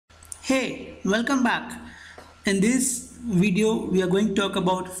Hey, welcome back. In this video, we are going to talk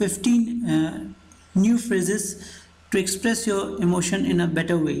about 15 new phrases to express your emotion in a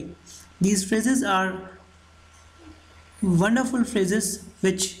better way. These phrases are wonderful phrases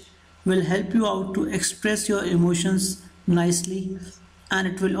which will help you out to express your emotions nicely, and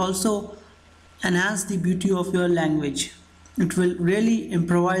it will also enhance the beauty of your language. It will really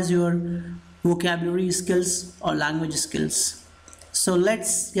improvise your vocabulary skills or language skills. So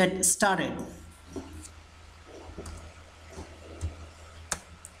let's get started.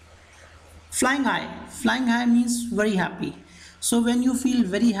 Flying high. Flying high means very happy. So when you feel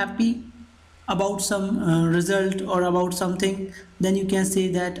very happy about some result or about something, then you can say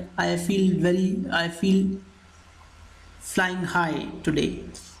that I feel flying high today.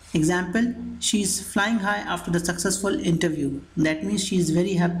 Example, she is flying high after the successful interview. That means she is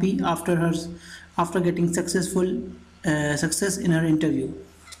very happy after getting success in her interview.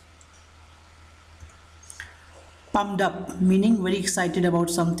 Pumped up, meaning very excited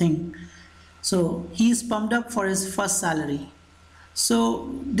about something. So he is pumped up for his first salary. So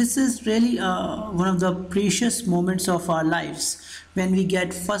this is really one of the precious moments of our lives when we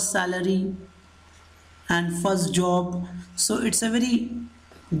get first salary and first job. So it's a very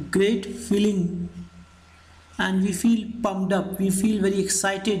great feeling and we feel pumped up. We feel very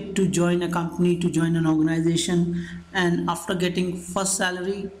excited to join a company, to join an organization, and after getting first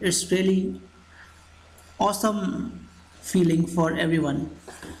salary, it's really awesome feeling for everyone.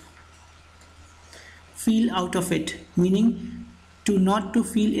 Feel out of it, meaning to not to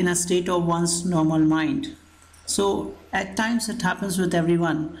feel in a state of one's normal mind. So at times it happens with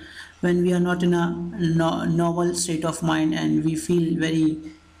everyone when we are not in a normal state of mind and we feel very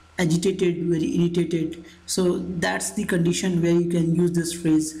agitated, very irritated. So that's the condition where you can use this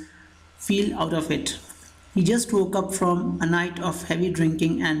phrase, feel out of it. He just woke up from a night of heavy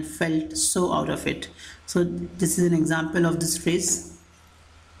drinking and felt so out of it. So this is an example of this phrase.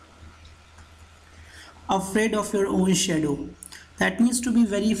 Afraid of your own shadow. That means to be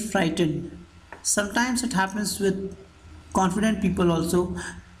very frightened. Sometimes it happens with confident people also.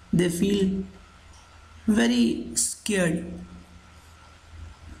 They feel very scared.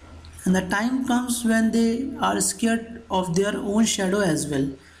 And the time comes when they are scared of their own shadow as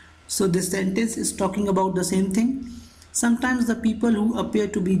well. So this sentence is talking about the same thing. Sometimes the people who appear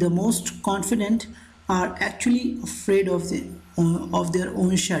to be the most confident are actually afraid of their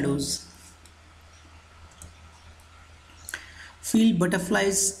own shadows. Feel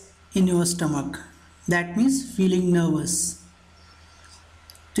butterflies in your stomach. That means feeling nervous.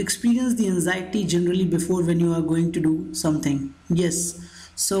 To experience the anxiety generally before when you are going to do something. Yes,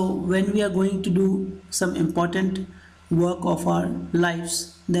 so when we are going to do some important work of our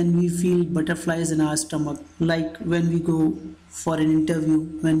lives, then we feel butterflies in our stomach. Like when we go for an interview,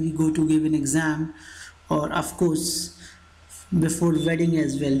 when we go to give an exam, or of course before wedding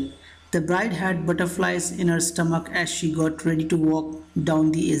as well. The bride had butterflies in her stomach as she got ready to walk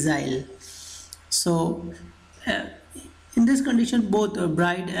down the aisle. So, in this condition, both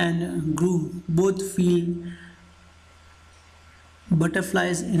bride and groom both feel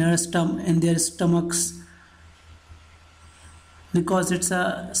butterflies in their stomachs, because it's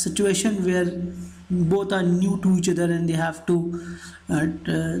a situation where both are new to each other and they have to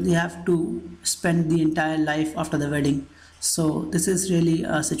spend the entire life after the wedding. So this is really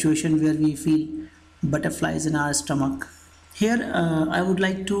a situation where we feel butterflies in our stomach. Here I would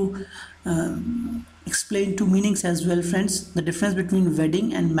like to explain two meanings as well, friends. The difference between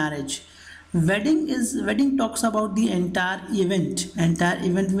wedding and marriage. Wedding talks about the entire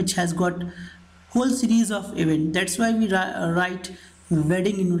event which has got whole series of event. That's why we write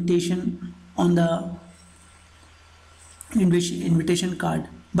wedding invitation on the invitation card.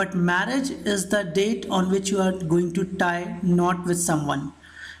 But marriage is the date on which you are going to tie knot with someone.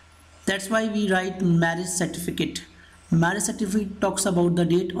 That's why we write marriage certificate. Marriage certificate talks about the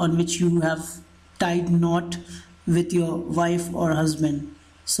date on which you have tied knot with your wife or husband.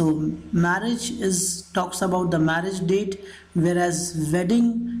 So marriage talks about the marriage date, whereas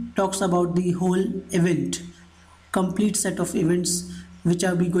wedding talks about the whole event, complete set of events which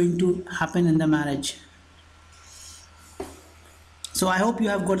are going to happen in the marriage. So I hope you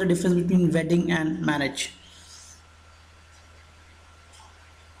have got the difference between wedding and marriage.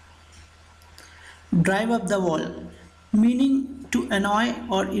 Drive up the wall, meaning to annoy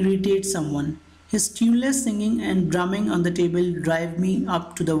or irritate someone. His tuneless singing and drumming on the table drive me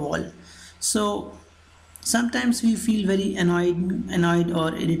up to the wall. So sometimes we feel very annoyed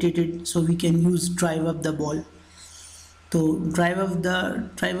or irritated, so we can use drive up the wall. So drive up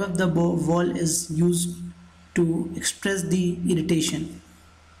the wall is used to express the irritation.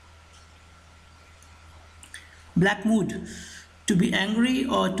 Black mood, to be angry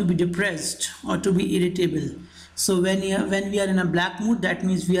or to be depressed or to be irritable. So when we are in a black mood, that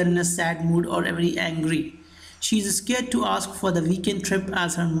means we are in a sad mood or very angry. She is scared to ask for the weekend trip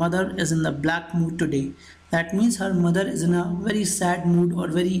as her mother is in the black mood today. That means her mother is in a very sad mood or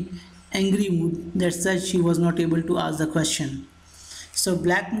very angry mood. That's why she was not able to ask the question. So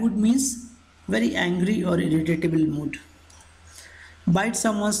black mood means very angry or irritable mood. Bite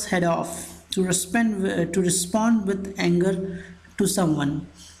someone's head off, to respond with anger to someone.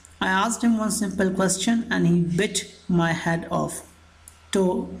 I asked him one simple question and he bit my head off.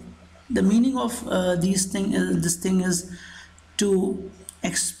 So the meaning of this thing is to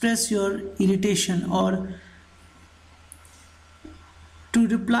express your irritation or to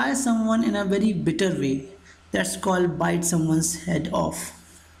reply someone in a very bitter way. That's called bite someone's head off.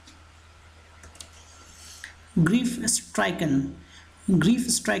 Grief stricken. Grief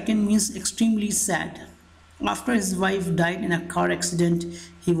stricken means extremely sad. After his wife died in a car accident,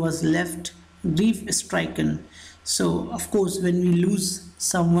 he was left grief stricken. So, of course, when we lose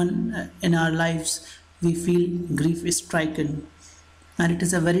someone in our lives, we feel grief stricken. And it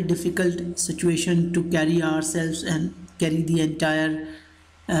is a very difficult situation to carry ourselves and carry the entire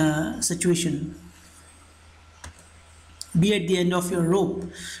situation. Be at the end of your rope,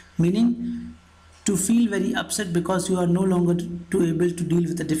 meaning to feel very upset because you are no longer able to deal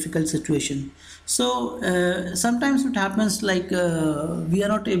with a difficult situation. So sometimes it happens like we are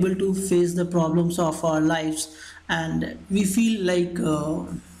not able to face the problems of our lives and we feel like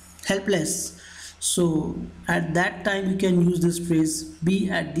helpless. So at that time you can use this phrase, be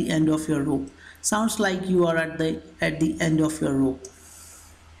at the end of your rope. Sounds like you are at the end of your rope.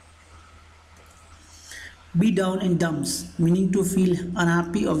 Be down in dumps, meaning to feel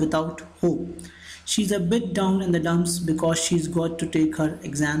unhappy or without hope. She's a bit down in the dumps because she's got to take her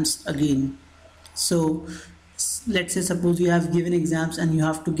exams again. So let's say suppose you have given exams and you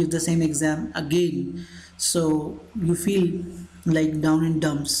have to give the same exam again. So you feel like down in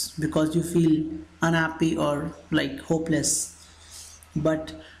dumps because you feel unhappy or like hopeless.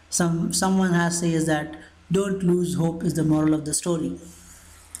 But someone has says that don't lose hope is the moral of the story.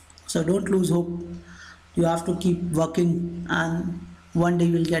 So don't lose hope. You have to keep working and one day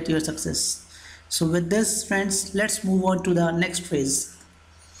you will get your success. So with this, friends, let's move on to the next phrase.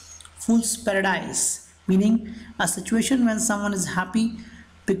 Fool's paradise, meaning a situation when someone is happy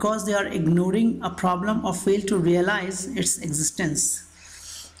because they are ignoring a problem or fail to realize its existence.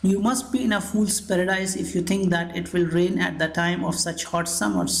 You must be in a fool's paradise if you think that it will rain at the time of such hot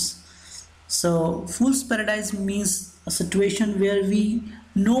summers. So fool's paradise means a situation where we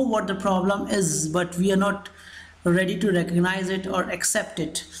know what the problem is but we are not ready to recognize it or accept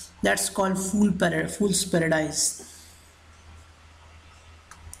it. That's called fool's paradise.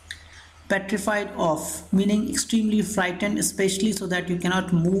 Petrified of, meaning extremely frightened, especially so that you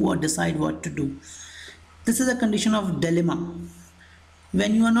cannot move or decide what to do. This is a condition of dilemma.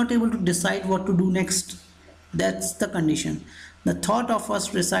 When you are not able to decide what to do next, that's the condition. The thought of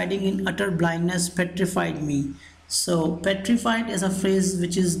us residing in utter blindness petrified me. So petrified is a phrase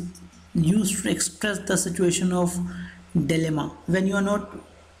which is used to express the situation of dilemma, when you are not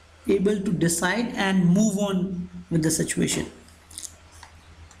able to decide and move on with the situation.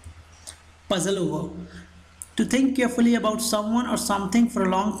 Puzzle over, to think carefully about someone or something for a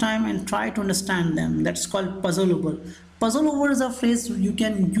long time and try to understand them. That's called puzzle over. Puzzle over is a phrase you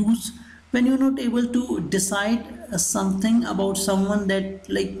can use when you're not able to decide something about someone, that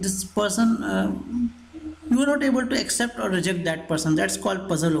like this person you are not able to accept or reject that person. That's called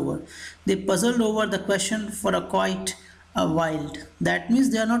puzzle over. They puzzled over the question for a quite a while. That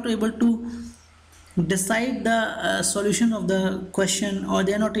means they are not able to decide the solution of the question, or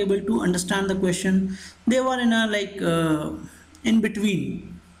they are not able to understand the question. They were in a in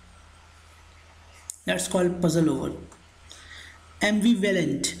between. That's called puzzle over.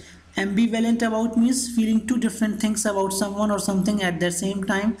 Ambivalent. Ambivalent about means feeling two different things about someone or something at the same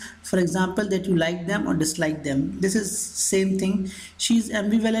time. For example, that you like them or dislike them. This is same thing. She is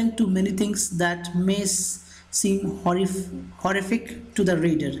ambivalent to many things that may seem horrific to the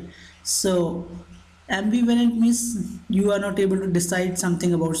reader. So ambivalent means you are not able to decide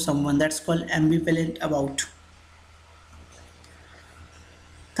something about someone. That's called ambivalent about.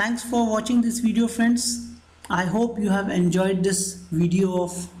 Thanks for watching this video, friends. I hope you have enjoyed this video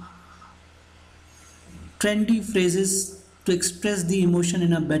of trendy phrases to express the emotion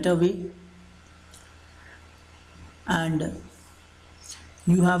in a better way, and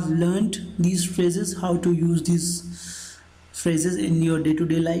you have learned these phrases, how to use these phrases in your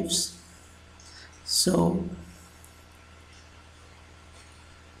day-to-day lives. So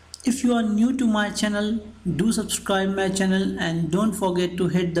If you are new to my channel, do subscribe my channel and don't forget to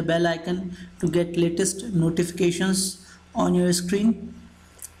hit the bell icon to get latest notifications on your screen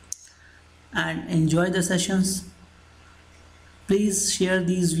and enjoy the sessions. Please share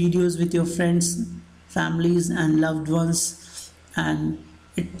these videos with your friends, families and loved ones, and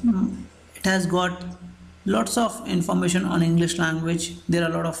it has got lots of information on English language. There are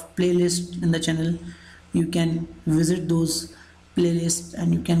a lot of playlists in the channel. You can visit those playlists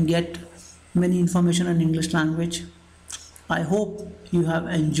and you can get many information on English language. I hope you have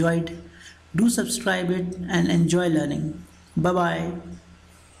enjoyed. Do subscribe it and enjoy learning. Bye bye.